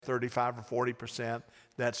35 or 40%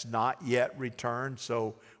 that's not yet returned.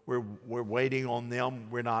 So we're waiting on them.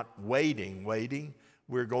 We're not waiting.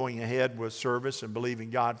 We're going ahead with service and believing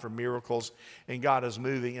God for miracles, and God is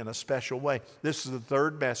moving in a special way. This is the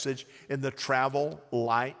third message in the Travel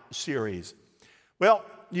Light series. Well,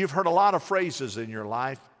 you've heard a lot of phrases in your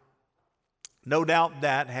life. No doubt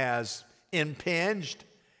that has impinged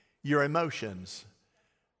your emotions.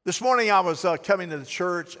 This morning I was coming to the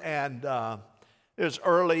church, and it was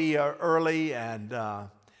early, and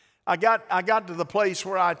I got to the place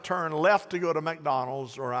where I turn left to go to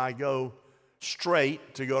McDonald's, or I go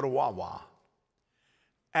straight to go to Wawa.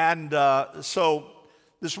 And so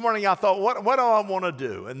this morning I thought, what do I want to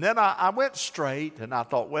do? And then I went straight, and I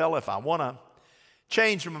thought, well, if I want to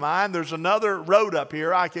change my mind, there's another road up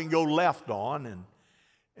here I can go left on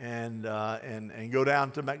and go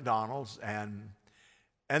down to McDonald's. And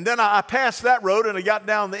then I passed that road, and I got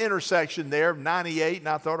down the intersection there, 98, and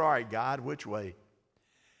I thought, all right, God, which way?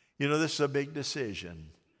 You know, this is a big decision.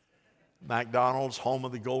 McDonald's, home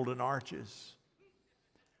of the Golden Arches,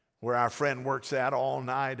 where our friend works at all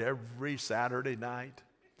night, every Saturday night.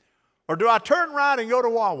 Or do I turn right and go to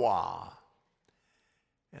Wawa?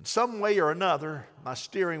 And some way or another, my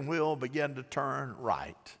steering wheel began to turn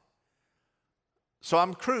right. So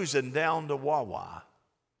I'm cruising down to Wawa,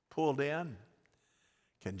 pulled in,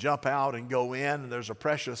 can jump out and go in. And there's a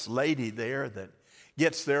precious lady there that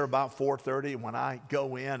gets there about 4:30. When I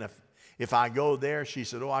go in, if I go there, she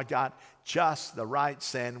said, I got just the right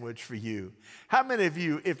sandwich for you. How many of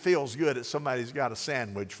you, it feels good that somebody's got a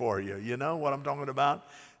sandwich for you? You know what I'm talking about?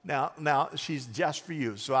 Now she's just for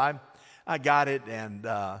you. So I got it. And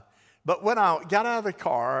but when I got out of the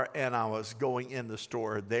car and I was going in the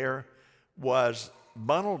store, there was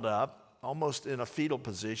bundled up, almost in a fetal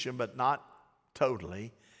position, but not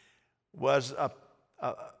totally, was a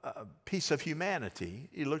piece of humanity.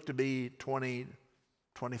 He looked to be 20,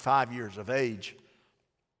 25 years of age.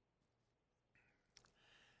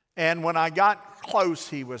 And when I got close,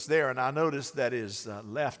 he was there, and I noticed that his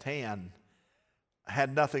left hand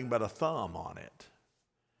had nothing but a thumb on it.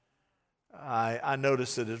 I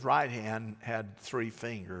noticed that his right hand had 3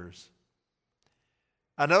 fingers.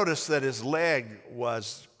 I noticed that his leg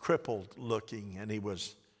was crippled looking, and he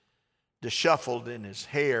was disheveled in his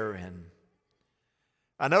hair. And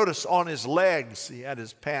I noticed on his legs, he had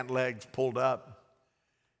his pant legs pulled up,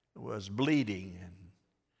 was bleeding, and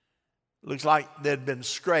it looks like they'd been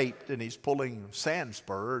scraped, and he's pulling sand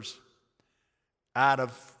spurs out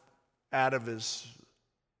of his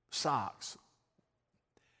socks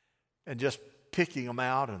and just picking them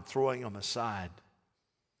out and throwing them aside.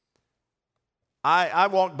 I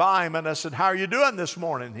walked by him and I said, how are you doing this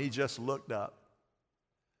morning? He just looked up.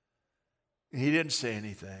 He didn't say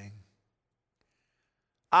anything.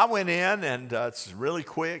 I went in, and it's really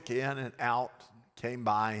quick, in and out, came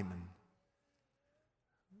by him, and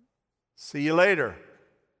see you later.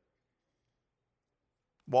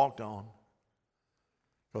 Walked on,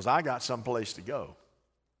 because I got someplace to go.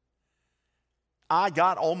 I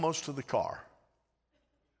got almost to the car.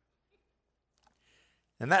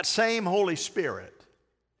 And that same Holy Spirit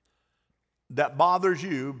that bothers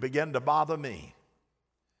you began to bother me.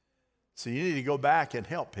 So you need to go back and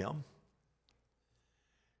help him.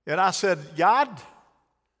 And I said, God,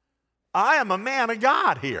 I am a man of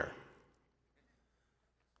God here.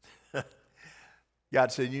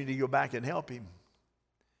 God said, you need to go back and help him.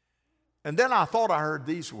 And then I thought I heard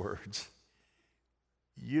these words.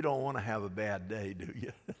 You don't want to have a bad day, do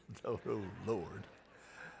you? Oh, Lord.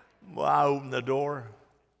 Well, I opened the door.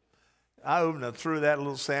 Threw that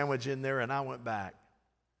little sandwich in there, and I went back.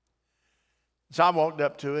 So I walked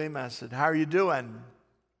up to him. I said, how are you doing?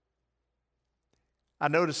 I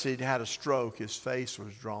noticed he'd had a stroke. His face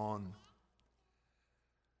was drawn.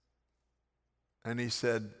 And he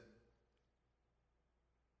said,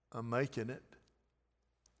 I'm making it.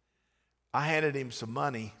 I handed him some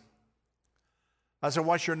money. I said,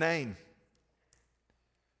 what's your name?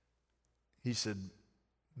 He said,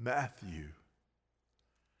 Matthew.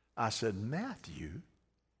 I said, Matthew?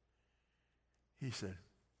 He said,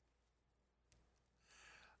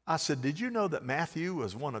 I said, did you know that Matthew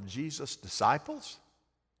was one of Jesus' disciples?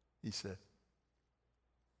 He said,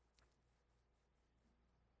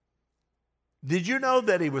 did you know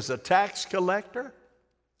that he was a tax collector?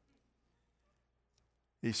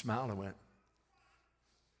 He smiled and went.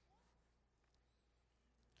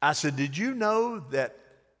 I said, did you know that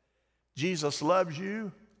Jesus loves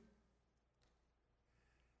you?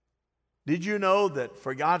 Did you know that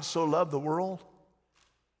for God so loved the world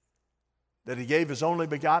that he gave his only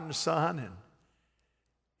begotten Son? And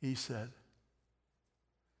he said,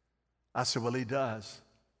 I said, well, he does.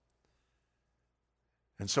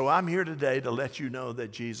 And so I'm here today to let you know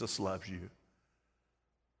that Jesus loves you.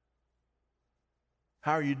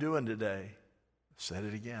 How are you doing today? I said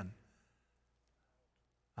it again.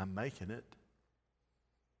 I'm making it.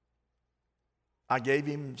 I gave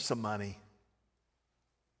him some money,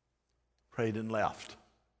 prayed and left.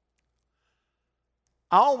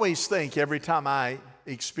 I always think every time I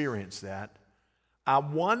experience that, I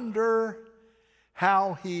wonder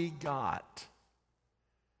how he got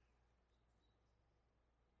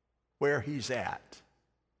where he's at.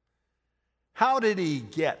 How did he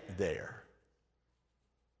get there?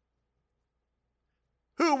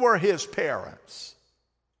 Who were his parents?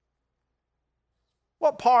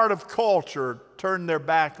 What part of culture turned their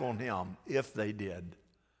back on him, if they did?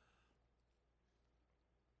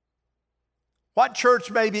 What church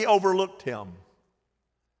maybe overlooked him?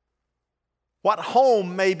 What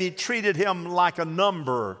home maybe treated him like a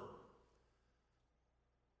number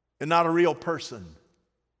and not a real person?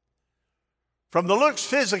 From the looks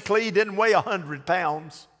physically, he didn't weigh 100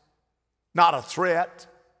 pounds, not a threat.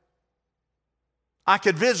 I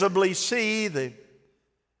could visibly see the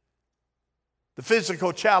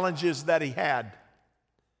physical challenges that he had.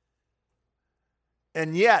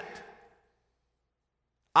 And yet,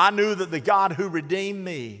 I knew that the God who redeemed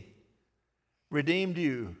me, redeemed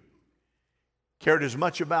you, cared as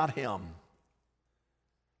much about him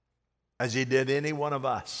as he did any one of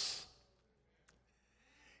us.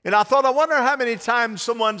 And I thought, I wonder how many times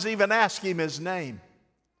someone's even asked him his name.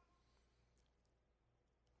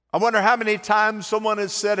 I wonder how many times someone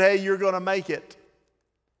has said, hey, you're going to make it.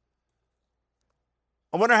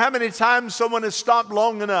 I wonder how many times someone has stopped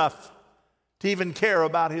long enough to even care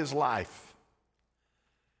about his life.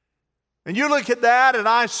 And you look at that, and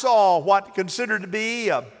I saw what considered to be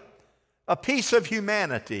a piece of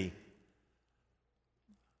humanity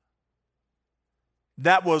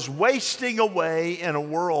that was wasting away in a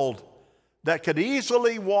world that could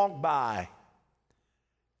easily walk by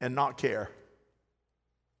and not care.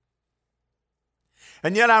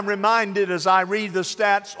 And yet I'm reminded as I read the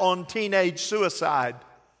stats on teenage suicide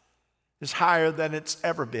is higher than it's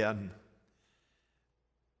ever been.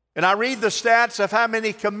 And I read the stats of how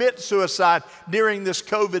many commit suicide during this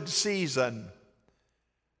COVID season.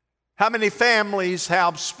 How many families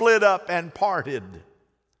have split up and parted.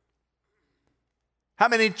 How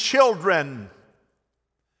many children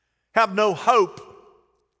have no hope.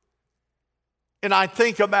 And I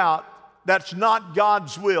think about that's not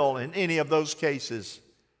God's will in any of those cases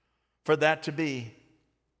for that to be.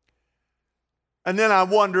 And then I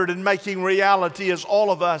wondered, in making reality as all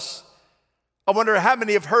of us, I wonder how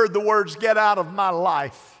many have heard the words, get out of my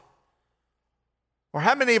life. Or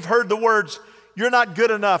how many have heard the words, you're not good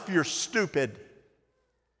enough, you're stupid.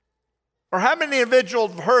 Or how many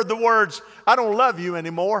individuals have heard the words, I don't love you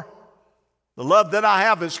anymore. The love that I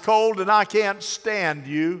have is cold and I can't stand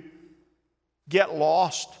you. Get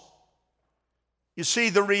lost. You see,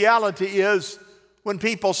 the reality is when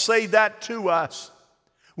people say that to us,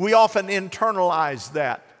 we often internalize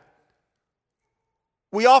that.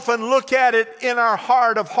 We often look at it in our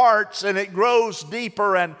heart of hearts, and it grows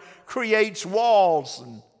deeper and creates walls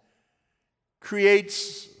and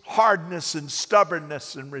creates hardness and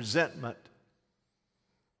stubbornness and resentment.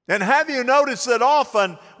 And have you noticed that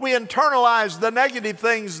often we internalize the negative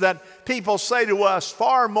things that people say to us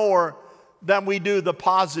far more than we do the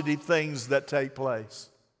positive things that take place?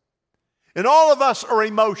 And all of us are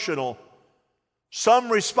emotional.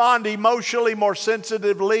 Some respond emotionally more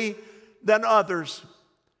sensitively than others.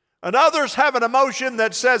 And others have an emotion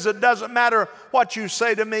that says it doesn't matter what you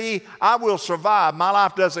say to me, I will survive. My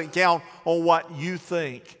life doesn't count on what you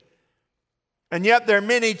think. And yet there are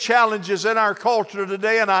many challenges in our culture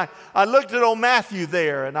today, and I looked at old Matthew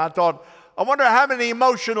there, and I thought, I wonder how many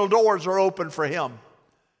emotional doors are open for him.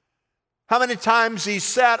 How many times he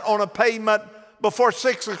sat on a pavement before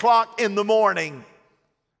 6 o'clock in the morning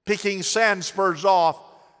picking sand spurs off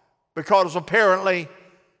because apparently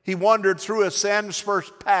he wandered through a sand spur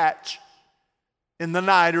patch in the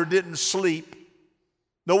night or didn't sleep.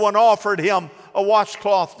 No one offered him a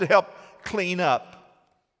washcloth to help clean up.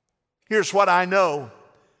 Here's what I know,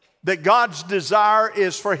 that God's desire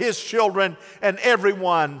is for his children and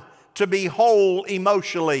everyone to be whole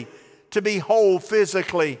emotionally, to be whole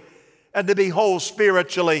physically, and to be whole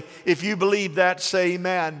spiritually. If you believe that, say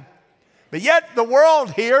amen. But yet the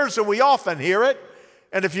world hears, and we often hear it,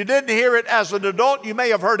 and if you didn't hear it as an adult, you may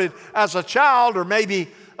have heard it as a child or maybe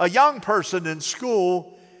a young person in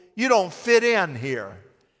school. You don't fit in here.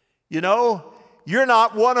 You know, you're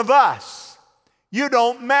not one of us. You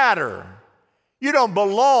don't matter. You don't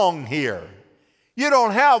belong here. You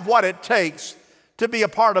don't have what it takes to be a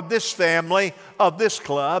part of this family, of this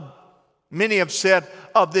club. Many have said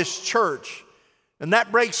of this church. And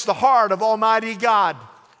that breaks the heart of Almighty God.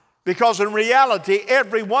 Because in reality,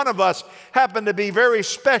 every one of us happen to be very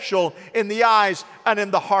special in the eyes and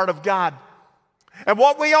in the heart of God. And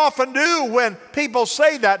what we often do when people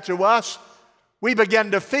say that to us, we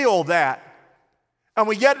begin to feel that. And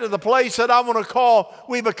we get to the place that I want to call,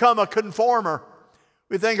 we become a conformer.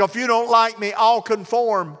 We think, if you don't like me, I'll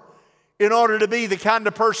conform in order to be the kind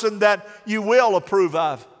of person that you will approve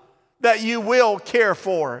of, that you will care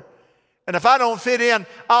for. And if I don't fit in,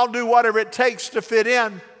 I'll do whatever it takes to fit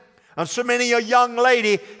in. And so many a young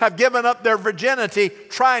lady have given up their virginity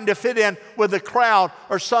trying to fit in with the crowd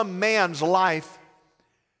or some man's life.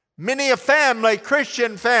 Many a family,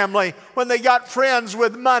 Christian family, when they got friends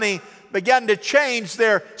with money, began to change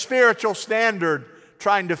their spiritual standard,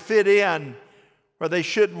 trying to fit in where they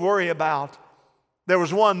shouldn't worry about. There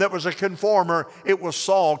was one that was a conformer. It was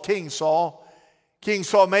Saul, King Saul. King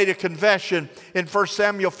Saul made a confession in 1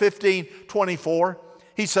 Samuel 15:24.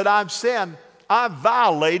 He said, I've sinned. I've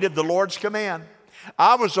violated the Lord's command.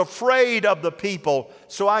 I was afraid of the people,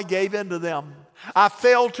 so I gave in to them. I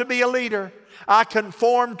failed to be a leader. I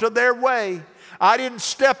conformed to their way. I didn't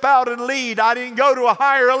step out and lead. I didn't go to a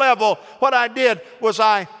higher level. What I did was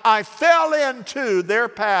I fell into their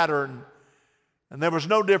pattern. And there was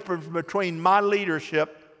no difference between my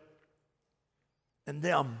leadership and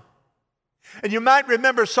them. And you might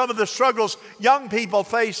remember some of the struggles young people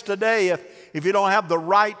face today if you don't have the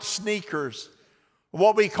right sneakers,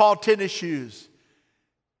 what we call tennis shoes.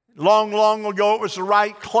 Long, long ago, it was the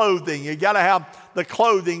right clothing. You got to have the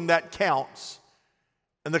clothing that counts.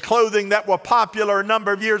 And the clothing that were popular a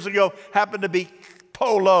number of years ago happened to be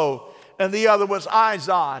Polo, and the other was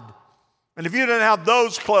Izod. And if you didn't have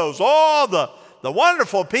those clothes, all the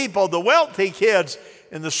wonderful people, the wealthy kids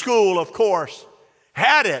in the school, of course,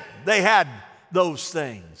 had it. They had those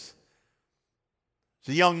things.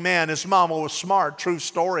 The young man, his mama was smart, true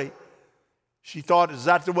story. She thought, is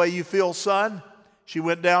that the way you feel, son? She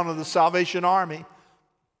went down to the Salvation Army,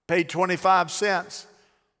 paid 25 cents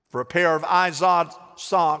for a pair of Izod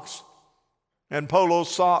socks and Polo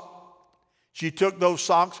sock. She took those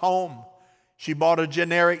socks home. She bought a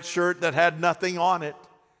generic shirt that had nothing on it.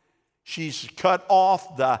 She's cut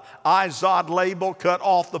off the Izod label, cut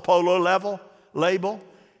off the Polo label.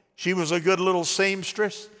 She was a good little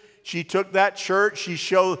seamstress. She took that shirt, she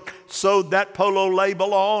sewed that Polo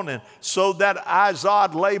label on and sewed that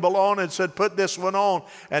Izod label on and said, put this one on.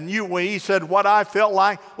 And he said, what I felt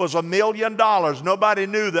like was $1 million. Nobody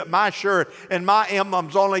knew that my shirt and my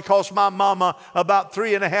emblems only cost my mama about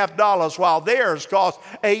 $3.50, while theirs cost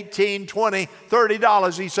 $18, $20,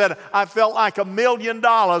 $30. He said, I felt like $1 million,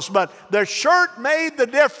 but the shirt made the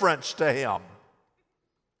difference to him.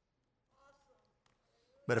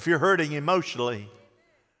 But if you're hurting emotionally,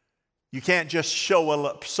 you can't just sew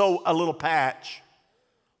a little patch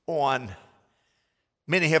on.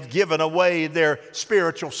 Many have given away their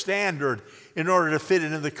spiritual standard in order to fit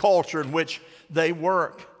into the culture in which they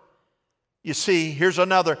work. You see, here's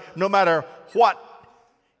another. No matter what,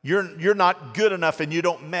 you're not good enough and you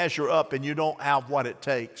don't measure up and you don't have what it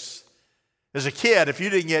takes. As a kid, if you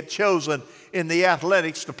didn't get chosen in the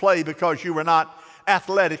athletics to play because you were not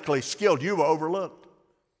athletically skilled, you were overlooked.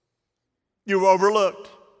 You were overlooked.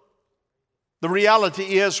 The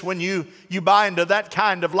reality is when you buy into that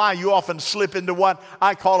kind of lie, you often slip into what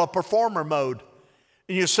I call a performer mode.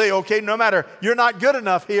 And you say, okay, no matter, you're not good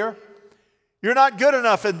enough here. You're not good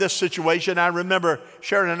enough in this situation. I remember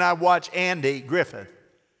Sharon and I watched Andy Griffith.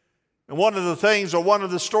 And one of the things, or one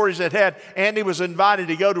of the stories that had, Andy was invited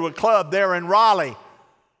to go to a club there in Raleigh. It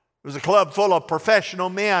was a club full of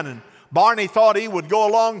professional men, and Barney thought he would go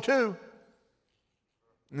along too.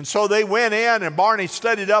 And so they went in, and Barney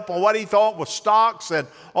studied up on what he thought was stocks and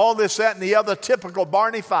all this, that, and the other, typical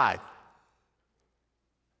Barney fight.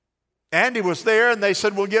 Andy was there, and they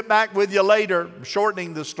said, we'll get back with you later,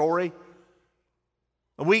 shortening the story.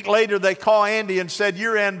 A week later, they call Andy and said,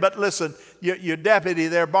 you're in, but listen, your deputy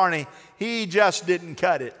there, Barney, he just didn't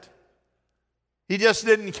cut it. He just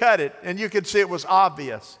didn't cut it, and you could see it was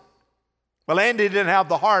obvious. Well, Andy didn't have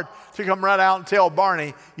the heart to come right out and tell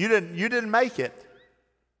Barney, you didn't make it.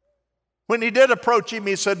 When he did approach him,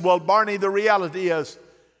 he said, well, Barney, the reality is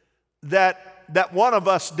that one of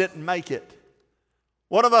us didn't make it.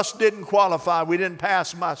 One of us didn't qualify. We didn't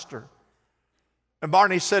pass muster. And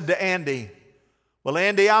Barney said to Andy, well,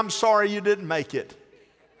 Andy, I'm sorry you didn't make it.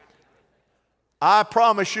 I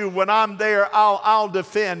promise you when I'm there, I'll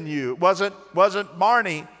defend you. It wasn't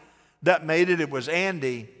Barney that made it. It was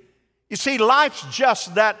Andy. You see, life's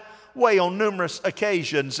just that way on numerous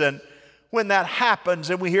occasions. And when that happens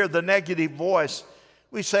and we hear the negative voice,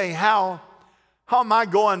 we say, how am I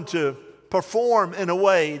going to perform in a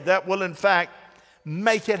way that will in fact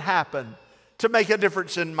make it happen, to make a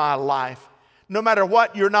difference in my life? No matter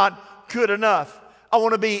what, you're not good enough. I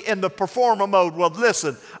want to be in the performer mode. Well,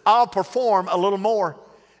 listen, I'll perform a little more.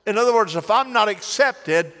 In other words, if I'm not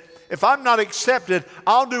accepted,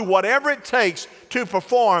 I'll do whatever it takes to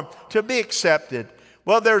perform, to be accepted.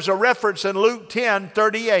 Well, there's a reference in Luke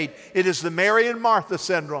 10:38. It is the Mary and Martha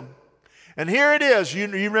syndrome. And here it is.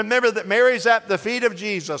 You remember that Mary's at the feet of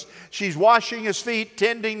Jesus. She's washing his feet,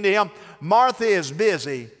 tending to him. Martha is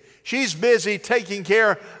busy. She's busy taking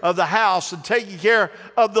care of the house and taking care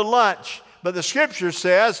of the lunch. But the scripture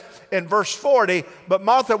says in verse 40, but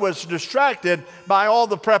Martha was distracted by all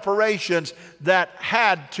the preparations that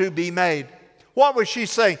had to be made. What was she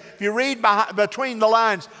saying? If you read between the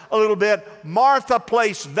lines a little bit, Martha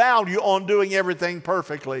placed value on doing everything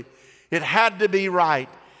perfectly. It had to be right.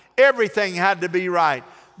 Everything had to be right.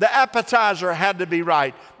 The appetizer had to be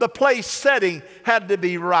right. The place setting had to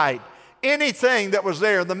be right. Anything that was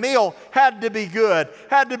there, the meal had to be good,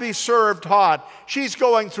 had to be served hot. She's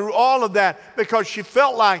going through all of that because she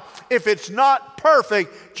felt like if it's not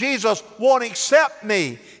perfect, Jesus won't accept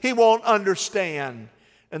me. He won't understand.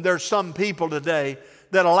 And there's some people today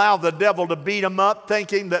that allow the devil to beat them up,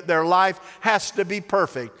 thinking that their life has to be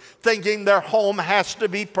perfect, thinking their home has to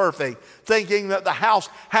be perfect, thinking that the house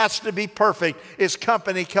has to be perfect as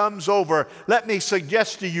company comes over. Let me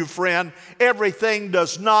suggest to you, friend, everything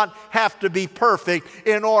does not have to be perfect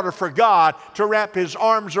in order for God to wrap his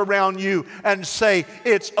arms around you and say,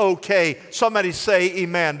 it's okay. Somebody say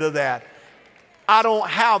amen to that. I don't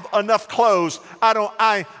have enough clothes.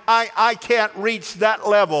 I can't reach that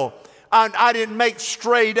level. I didn't make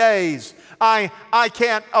straight A's. I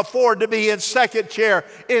can't afford to be in second chair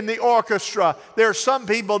in the orchestra. There are some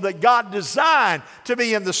people that God designed to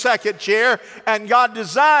be in the second chair, and God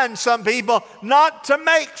designed some people not to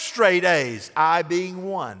make straight A's, I being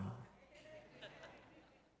one.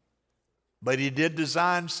 But he did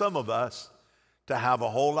design some of us to have a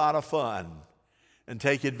whole lot of fun and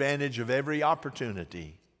take advantage of every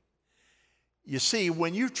opportunity. You see,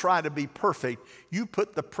 when you try to be perfect, you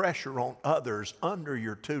put the pressure on others under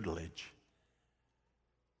your tutelage.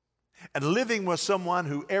 And living with someone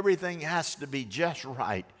who everything has to be just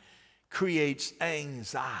right creates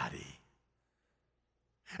anxiety.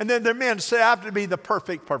 And then there are men say, I have to be the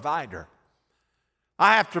perfect provider.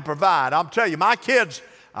 I have to provide. I'll tell you, my kids,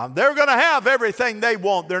 they're going to have everything they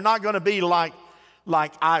want. They're not going to be like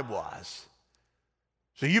I was.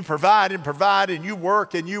 So you provide and provide, and you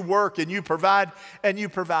work and you work, and you provide and you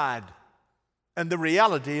provide. And the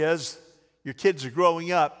reality is your kids are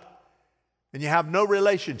growing up and you have no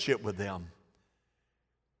relationship with them.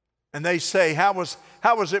 And they say, how was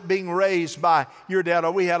it being raised by your dad?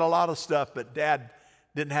 Oh, we had a lot of stuff, but Dad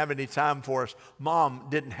didn't have any time for us. Mom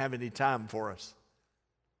didn't have any time for us.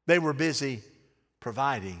 They were busy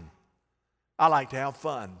providing. I like to have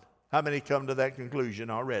fun. How many come to that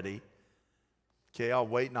conclusion already? Okay, I'll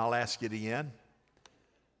wait and I'll ask it again.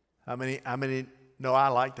 How many know I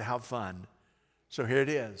like to have fun? So here it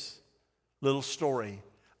is. Little story.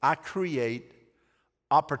 I create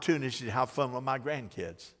opportunities to have fun with my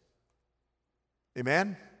grandkids.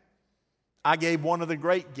 Amen? I gave one of the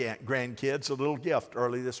great grandkids a little gift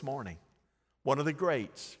early this morning. One of the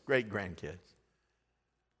great grandkids.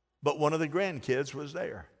 But one of the grandkids was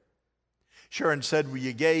there. Sharon said, well,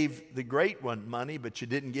 you gave the great one money, but you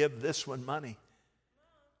didn't give this one money.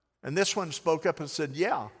 And this one spoke up and said,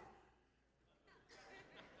 yeah.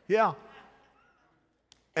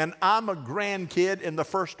 And I'm a grandkid in the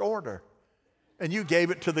first order. And you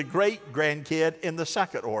gave it to the great grandkid in the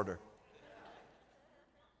second order.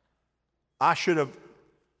 I should have.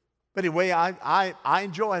 But anyway, I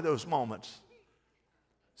enjoy those moments.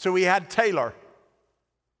 So we had Taylor,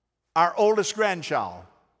 our oldest grandchild.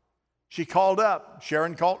 She called up.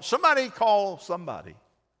 Sharon called. Somebody call somebody.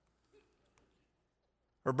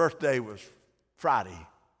 Her birthday was Friday.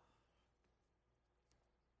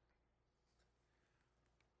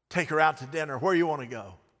 Take her out to dinner. Where you want to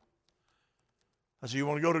go? I said, you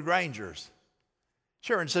want to go to Granger's?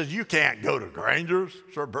 Sharon says, you can't go to Granger's.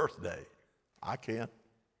 It's her birthday. I can.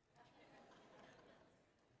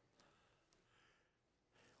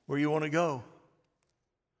 Where you want to go?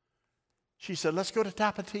 She said, let's go to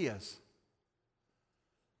Tapatia's.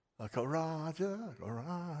 Raja.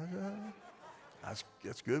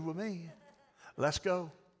 That's good with me. Let's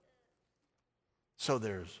go. So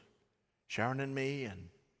there's Sharon and me and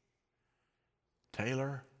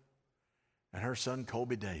Taylor and her son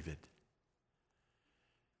Colby David.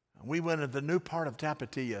 And we went to the new part of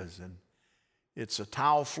Tapatia's, and It's a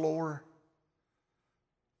tile floor.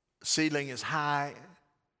 Ceiling is high.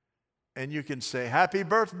 And you can say, happy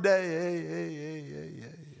birthday.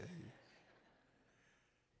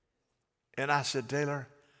 And I said, Taylor,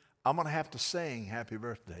 I'm going to have to sing happy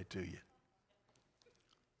birthday to you.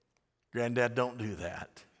 Granddad, don't do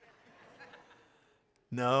that.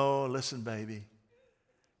 No, listen, baby.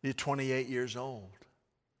 You're 28 years old.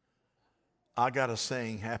 I got to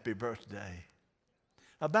sing happy birthday.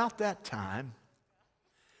 About that time,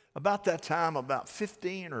 about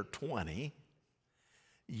 15 or 20,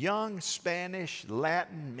 young Spanish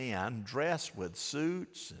Latin men dressed with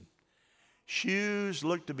suits and shoes,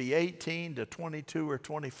 looked to be 18 to 22 or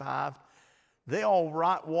 25. They all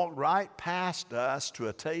walked right past us to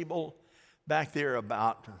a table back there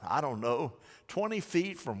about, 20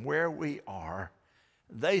 feet from where we are.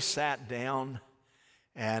 They sat down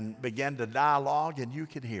and began to dialogue, and you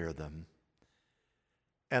could hear them.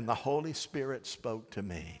 And the Holy Spirit spoke to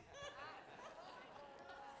me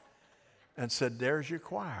and said, there's your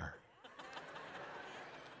choir.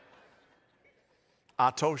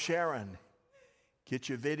 I told Sharon, get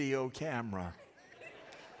your video camera.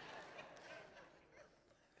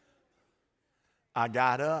 I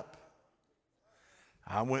got up.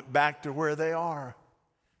 I went back to where they are.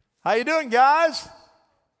 How you doing, guys?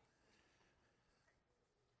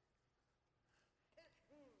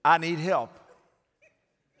 I need help.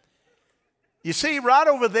 You see, right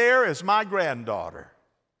over there is my granddaughter.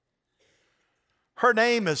 Her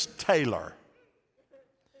name is Taylor.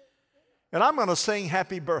 And I'm going to sing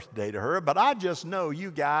happy birthday to her, but I just know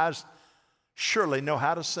you guys surely know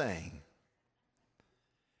how to sing.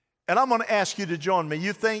 And I'm going to ask you to join me.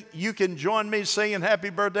 You think you can join me singing happy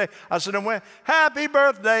birthday? I said, happy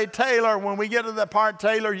birthday, Taylor. When we get to the part,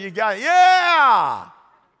 Taylor, you got it. Yeah!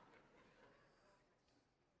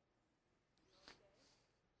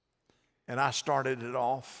 And I started it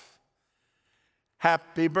off.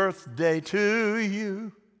 Happy birthday to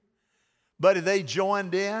you. Buddy, they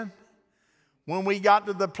joined in. When we got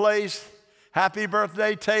to the place, happy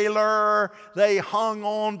birthday, Taylor. They hung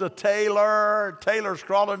on to Taylor. Taylor's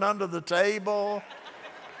crawling under the table.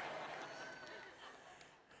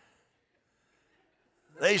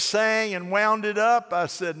 They sang and wound it up. I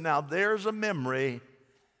said, now there's a memory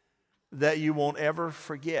that you won't ever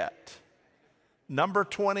forget. Number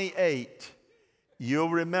 28, you'll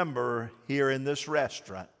remember here in this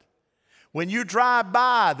restaurant. When you drive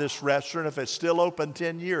by this restaurant, if it's still open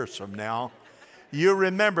 10 years from now, you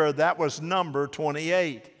remember that was number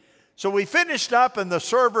 28. So we finished up and the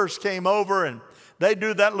servers came over and they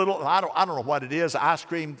do that little, I don't know what it is, ice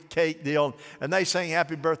cream cake deal. And they sang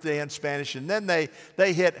happy birthday in Spanish. And then they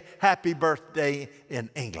hit happy birthday in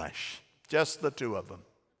English. Just the two of them.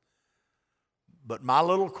 But my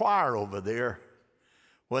little choir over there,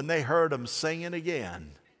 when they heard them singing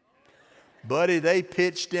again, buddy, they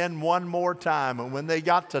pitched in one more time. And when they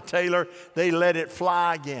got to Taylor, they let it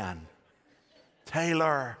fly again.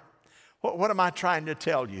 Taylor, what am I trying to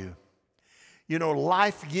tell you? You know,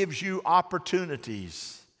 life gives you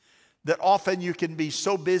opportunities that often you can be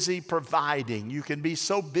so busy providing. You can be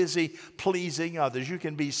so busy pleasing others. You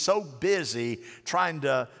can be so busy trying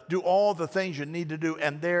to do all the things you need to do.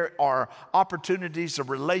 And there are opportunities of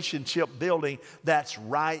relationship building that's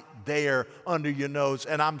right there under your nose.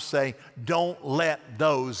 And I'm saying, don't let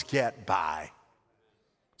those get by.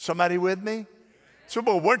 Somebody with me? So,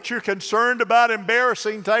 well, weren't you concerned about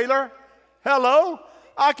embarrassing Taylor? Hello?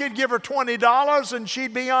 I could give her $20 and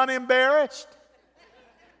she'd be unembarrassed.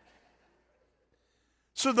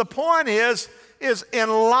 So the point is in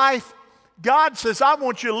life, God says, I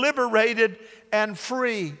want you liberated and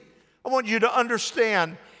free. I want you to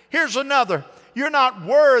understand. Here's another. You're not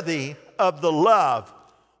worthy of the love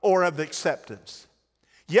or of acceptance.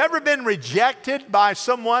 You ever been rejected by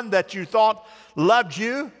someone that you thought loved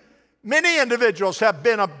you? Many individuals have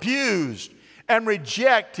been abused and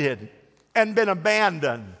rejected and been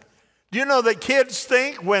abandoned. Do you know that kids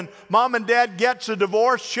think when mom and dad gets a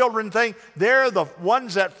divorce, children think they're the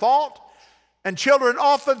ones at fault? And children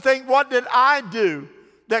often think, what did I do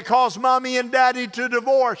that caused mommy and daddy to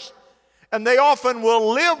divorce? And they often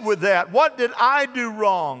will live with that. What did I do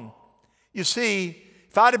wrong? You see,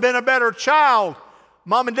 if I'd have been a better child,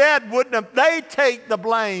 mom and dad wouldn't have, they take the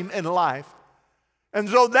blame in life. And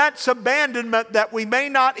so that's abandonment that we may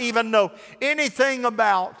not even know anything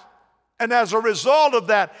about. And as a result of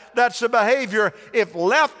that, that's a behavior, if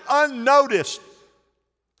left unnoticed,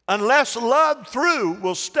 unless loved through,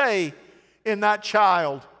 will stay in that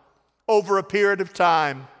child over a period of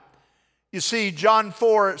time. You see, John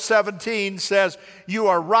 4:17 says, you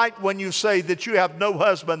are right when you say that you have no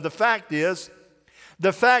husband. The fact is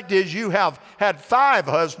The fact is you have had 5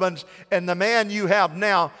 husbands, and the man you have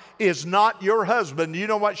now is not your husband. You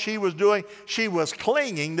know what she was doing? She was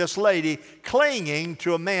clinging, this lady, clinging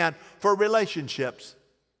to a man for relationships.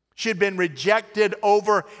 She had been rejected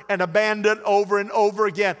over and abandoned over and over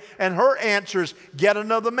again. And her answer is, get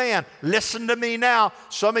another man. Listen to me now.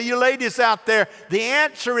 Some of you ladies out there, the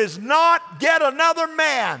answer is not get another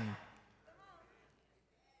man.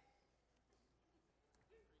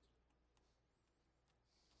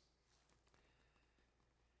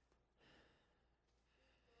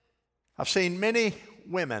 I've seen many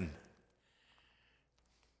women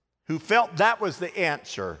who felt that was the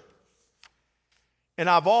answer. And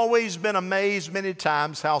I've always been amazed many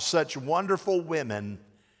times how such wonderful women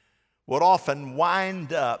would often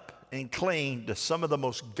wind up and cling to some of the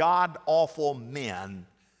most god-awful men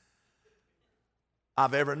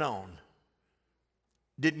I've ever known.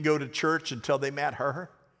 Didn't go to church until they met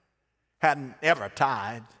her. Hadn't ever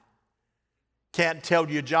tithed. Can't tell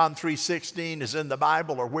you John 3:16 is in the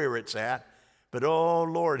Bible or where it's at. But oh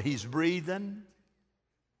Lord, he's breathing.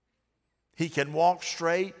 He can walk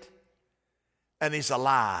straight. And he's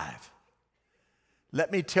alive.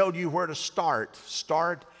 Let me tell you where to start.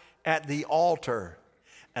 Start at the altar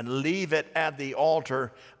and leave it at the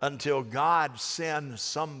altar until God sends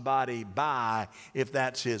somebody by, if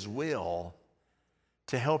that's his will,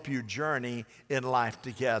 to help you journey in life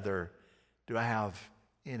together. Do I have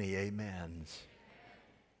any amens?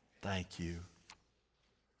 Thank you.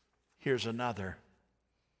 Here's another.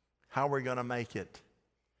 How are we going to make it?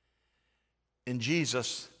 In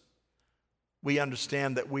Jesus, we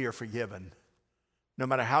understand that we are forgiven. No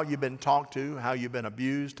matter how you've been talked to, how you've been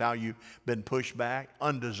abused, how you've been pushed back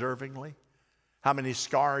undeservingly, how many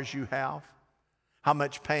scars you have, how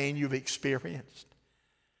much pain you've experienced.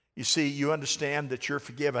 You see, you understand that you're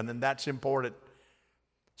forgiven, and that's important.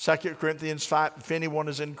 2 Corinthians 5, if anyone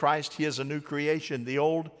is in Christ, he is a new creation. The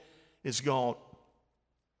old is gone,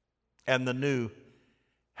 and the new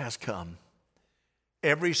has come.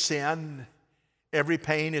 Every sin, every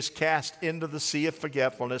pain is cast into the sea of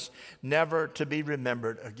forgetfulness, never to be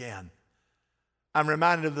remembered again. I'm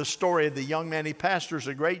reminded of the story of the young man. He pastors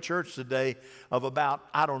a great church today of about,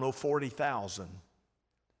 40,000.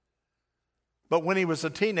 But when he was a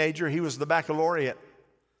teenager, he was the baccalaureate,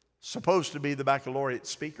 supposed to be the baccalaureate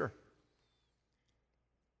speaker.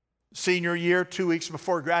 Senior year, 2 weeks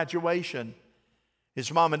before graduation,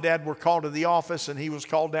 his mom and dad were called to the office, and he was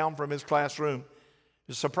called down from his classroom.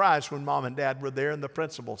 He was surprised when mom and dad were there, and the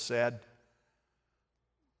principal said,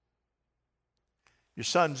 "Your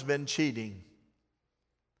son's been cheating."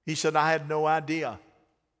 He said, "I had no idea."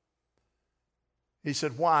 He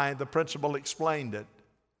said, "Why?" The principal explained it.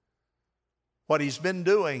 What he's been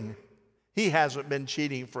doing, he hasn't been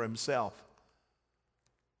cheating for himself.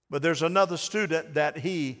 But there's another student that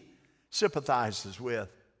he sympathizes with,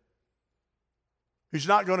 who's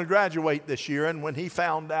not going to graduate this year. And when he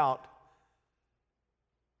found out,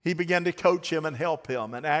 he began to coach him and help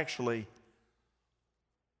him, and actually,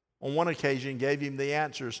 on one occasion, gave him the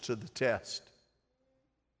answers to the test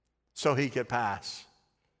so he could pass.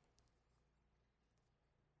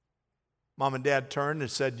 Mom and dad turned and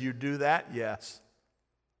said, "You do that?" "Yes."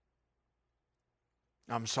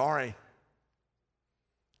 "I'm sorry.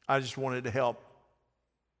 I just wanted to help.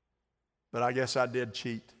 But I guess I did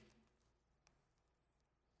cheat."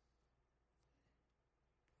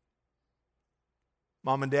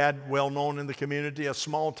 Mom and dad, well known in the community, a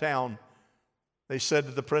small town, they said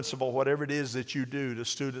to the principal, "Whatever it is that you do to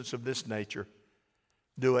students of this nature,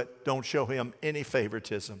 do it. Don't show him any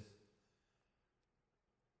favoritism."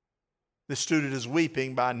 The student is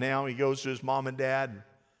weeping by now. He goes to his mom and dad,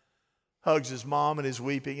 hugs his mom, and is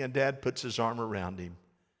weeping, and dad puts his arm around him.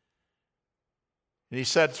 And he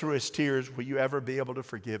said through his tears, "Will you ever be able to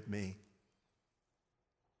forgive me?"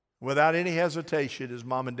 Without any hesitation, his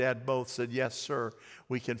mom and dad both said, "Yes, sir,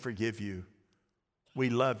 we can forgive you. We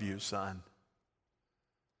love you, son.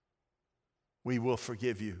 We will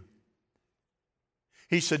forgive you."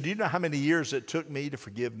 He said, "Do you know how many years it took me to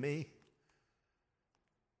forgive me?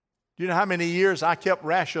 Do you know how many years I kept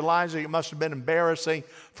rationalizing? It must have been embarrassing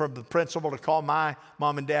for the principal to call my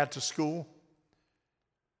mom and dad to school.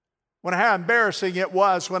 When how embarrassing it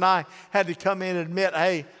was when I had to come in and admit,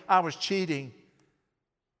 hey, I was cheating.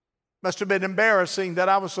 Must have been embarrassing that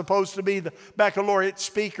I was supposed to be the baccalaureate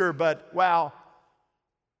speaker, but wow,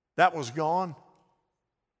 that was gone."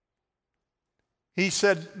 He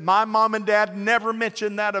said, "My mom and dad never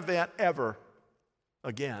mentioned that event ever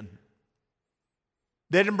again.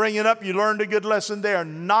 They didn't bring it up. You learned a good lesson there.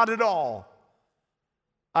 Not at all.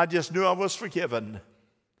 I just knew I was forgiven.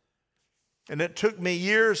 And it took me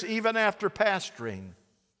years, even after pastoring,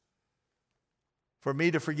 for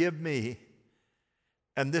me to forgive me.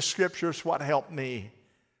 And this scripture is what helped me.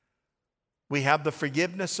 We have the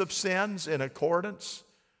forgiveness of sins in accordance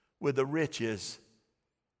with the riches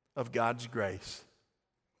of God's grace.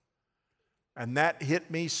 And that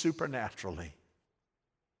hit me supernaturally.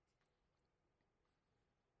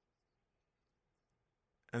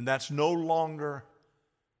 And that's no longer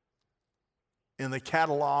in the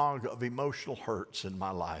catalog of emotional hurts in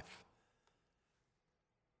my life.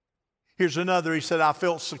 Here's another. He said, I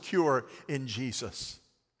felt secure in Jesus.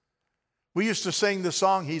 We used to sing the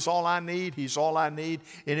song, He's all I need, He's all I need.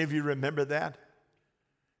 Any of you remember that?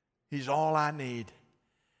 He's all I need.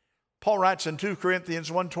 Paul writes in 2 Corinthians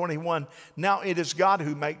 1:21, now it is God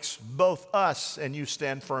who makes both us and you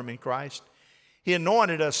stand firm in Christ. He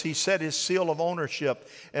anointed us, He set His seal of ownership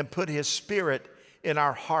and put His Spirit in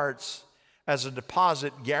our hearts as a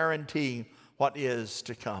deposit guaranteeing what is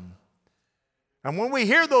to come. And when we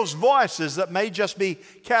hear those voices that may just be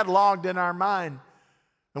cataloged in our mind,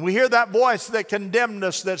 and we hear that voice that condemned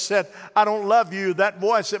us, that said, I don't love you, that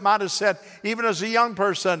voice that might have said, even as a young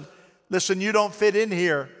person, listen, you don't fit in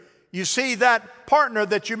here. You see that partner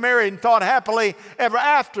that you married and thought happily ever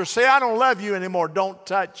after say, I don't love you anymore. Don't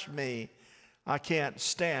touch me. I can't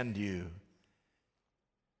stand you.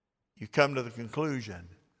 You come to the conclusion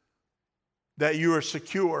that you are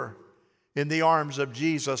secure in the arms of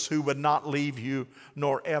Jesus, who would not leave you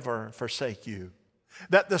nor ever forsake you.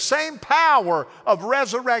 That the same power of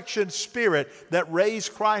resurrection spirit that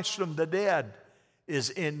raised Christ from the dead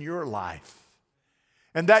is in your life.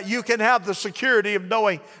 And that you can have the security of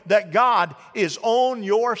knowing that God is on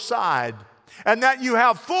your side. And that you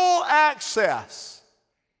have full access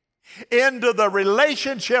into the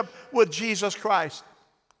relationship with Jesus Christ.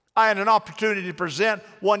 I had an opportunity to present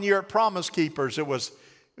one year at Promise Keepers. It was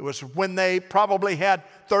when they probably had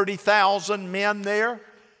 30,000 men there.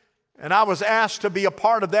 And I was asked to be a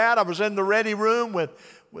part of that. I was in the ready room with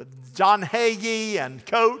John Hagee and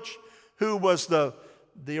Coach, who was the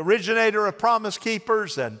originator of Promise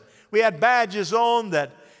Keepers. And we had badges on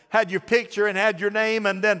that had your picture and had your name.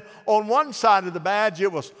 And then on one side of the badge,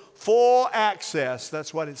 it was full access.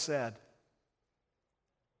 That's what it said.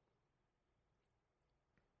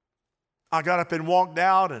 I got up and walked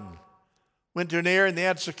out and went to an area, and they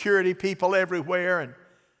had security people everywhere. And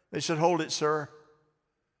they said, hold it, sir.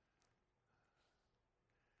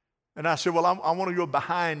 And I said, well, I want to go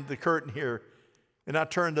behind the curtain here. And I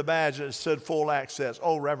turned the badge and it said full access.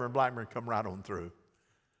 Oh, Reverend Blackburn, come right on through.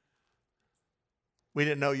 We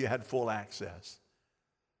didn't know you had full access.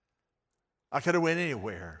 I could have went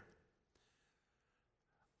anywhere.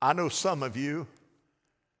 I know some of you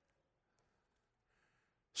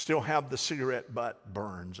still have the cigarette butt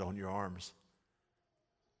burns on your arms.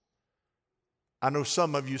 I know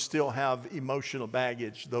some of you still have emotional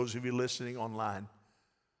baggage, those of you listening online.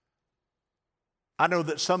 I know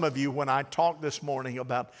that some of you, when I talked this morning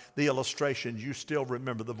about the illustrations, you still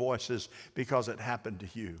remember the voices because it happened to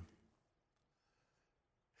you.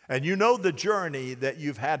 And you know the journey that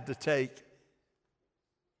you've had to take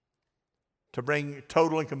to bring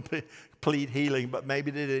total and complete healing, but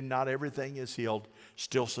maybe not everything is healed.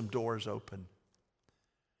 Still some doors open.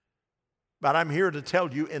 But I'm here to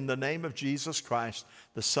tell you in the name of Jesus Christ,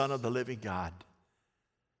 the Son of the living God,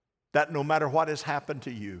 that no matter what has happened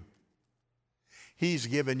to you, He's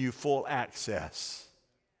given you full access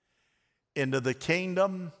into the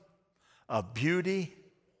kingdom of beauty,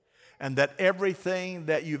 and that everything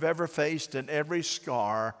that you've ever faced and every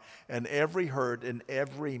scar and every hurt and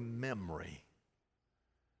every memory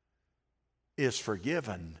is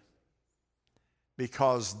forgiven,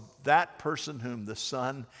 because that person whom the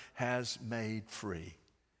Son has made free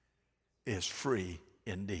is free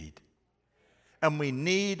indeed. And we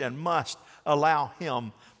need and must allow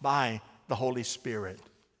Him by the Holy Spirit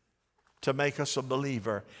to make us a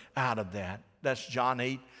believer out of that. That's John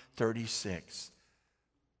 8:36.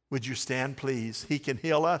 Would you stand, please? He can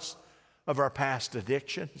heal us of our past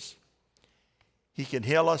addictions. He can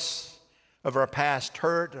heal us of our past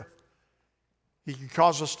hurt. He can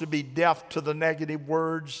cause us to be deaf to the negative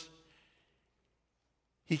words.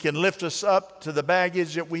 He can lift us up to the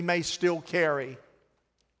baggage that we may still carry.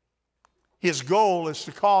 His goal is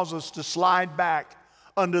to cause us to slide back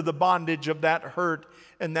under the bondage of that hurt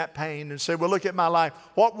and that pain and say, well, look at my life.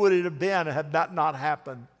 What would it have been had that not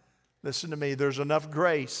happened? Listen to me. There's enough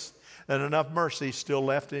grace and enough mercy still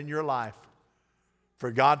left in your life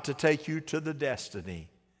for God to take you to the destiny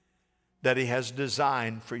that He has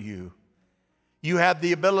designed for you. You have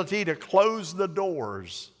the ability to close the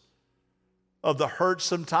doors of the hurt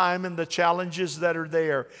sometime and the challenges that are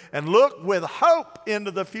there, and look with hope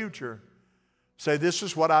into the future. Say, this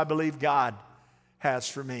is what I believe God has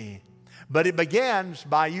for me. But it begins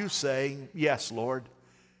by you saying, yes, Lord.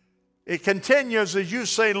 It continues as you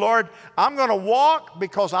say, Lord, I'm going to walk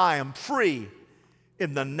because I am free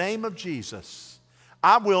in the name of Jesus.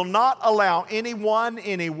 I will not allow anyone,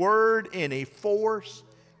 any word, any force,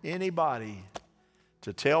 anybody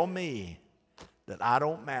to tell me that I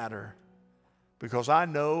don't matter, because I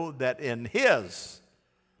know that in His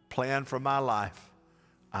plan for my life,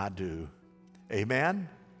 I do. Amen?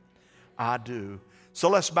 I do. So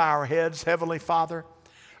let's bow our heads. Heavenly Father,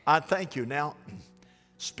 I thank you now.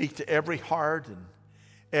 Speak to every heart and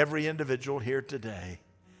every individual here today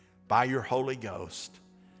by your Holy Ghost.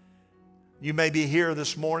 You may be here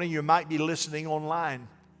this morning. You might be listening online.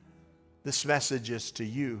 This message is to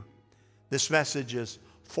you. This message is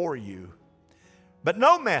for you. But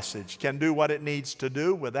no message can do what it needs to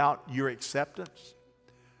do without your acceptance.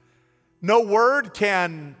 No word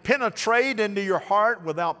can penetrate into your heart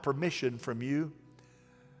without permission from you.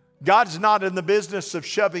 God's not in the business of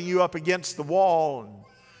shoving you up against the wall and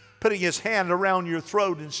putting His hand around your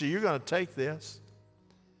throat and saying, you're going to take this.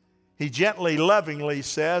 He gently, lovingly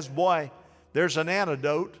says, boy, there's an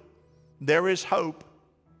antidote. There is hope.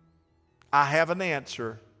 I have an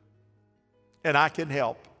answer, and I can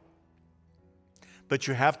help. But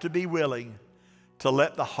you have to be willing to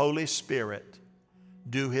let the Holy Spirit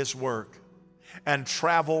do His work and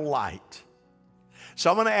travel light.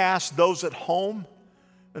 So I'm going to ask those at home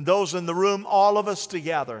and those in the room, all of us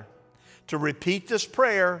together, to repeat this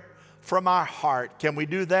prayer from our heart. Can we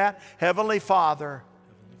do that? Heavenly Father,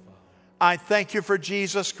 I thank you for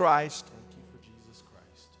Jesus Christ.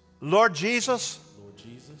 Lord Jesus,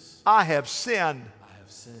 I have sinned.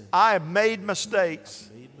 I have made mistakes.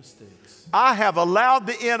 I have allowed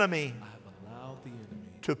the enemy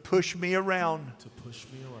to push me around.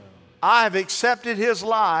 I have accepted his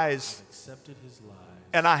lies,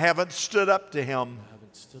 and I haven't stood up to him.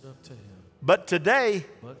 But today,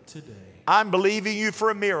 I'm believing you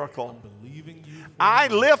for a miracle. I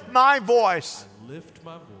lift my voice,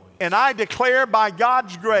 and I declare by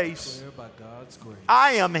God's grace,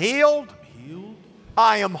 I am healed,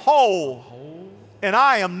 I am whole, and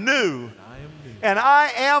I am new, and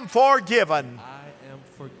I am forgiven.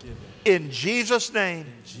 In Jesus' name.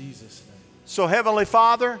 So Heavenly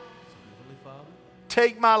Father,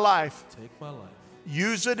 take my life.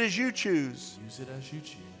 Use it as you choose.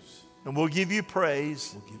 And we'll give you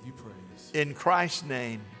praise. In Christ's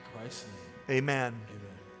name. Amen.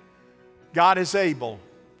 God is able.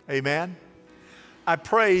 Amen. I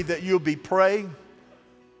pray that you'll be praying.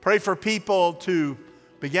 Pray for people to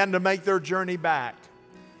begin to make their journey back.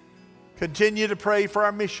 Continue to pray for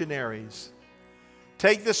our missionaries.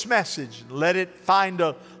 Take this message and let it find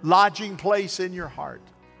a lodging place in your heart.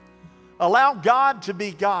 Allow God to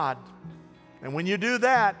be God. And when you do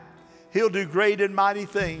that, He'll do great and mighty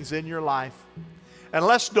things in your life. And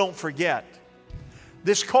let's don't forget,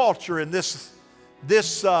 this culture and this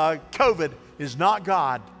COVID is not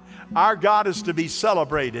God. Our God is to be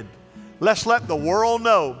celebrated. Let's let the world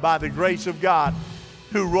know by the grace of God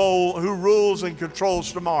who rules and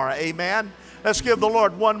controls tomorrow. Amen. Let's give the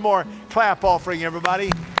Lord one more clap offering,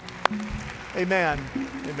 everybody. Amen.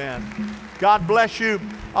 Amen. God bless you.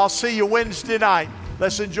 I'll see you Wednesday night.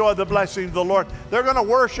 Let's enjoy the blessing of the Lord. They're going to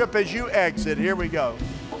worship as you exit. Here we go.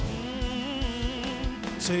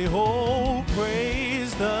 Say, oh,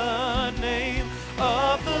 praise the name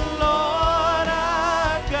of the Lord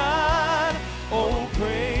our God. Oh,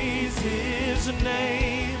 praise His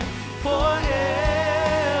name forevermore.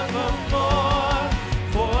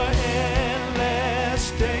 For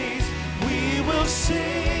endless days we will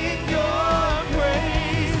sing your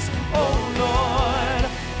praise, oh Lord,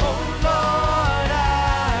 our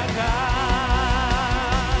God.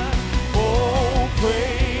 Oh,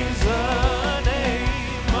 praise the name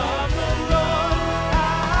of the Lord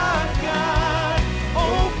our God.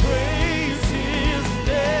 Oh, praise His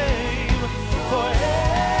name forevermore.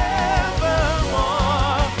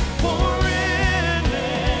 For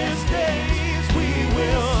endless days we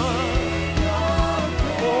will sing your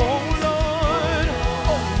praise, oh Lord,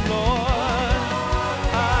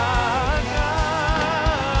 our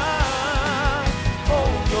God. Oh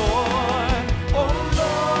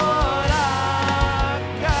Lord, our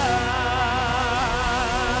God.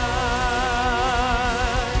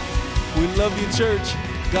 We love you, church.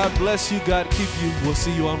 God bless you. God keep you. We'll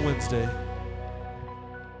see you on Wednesday.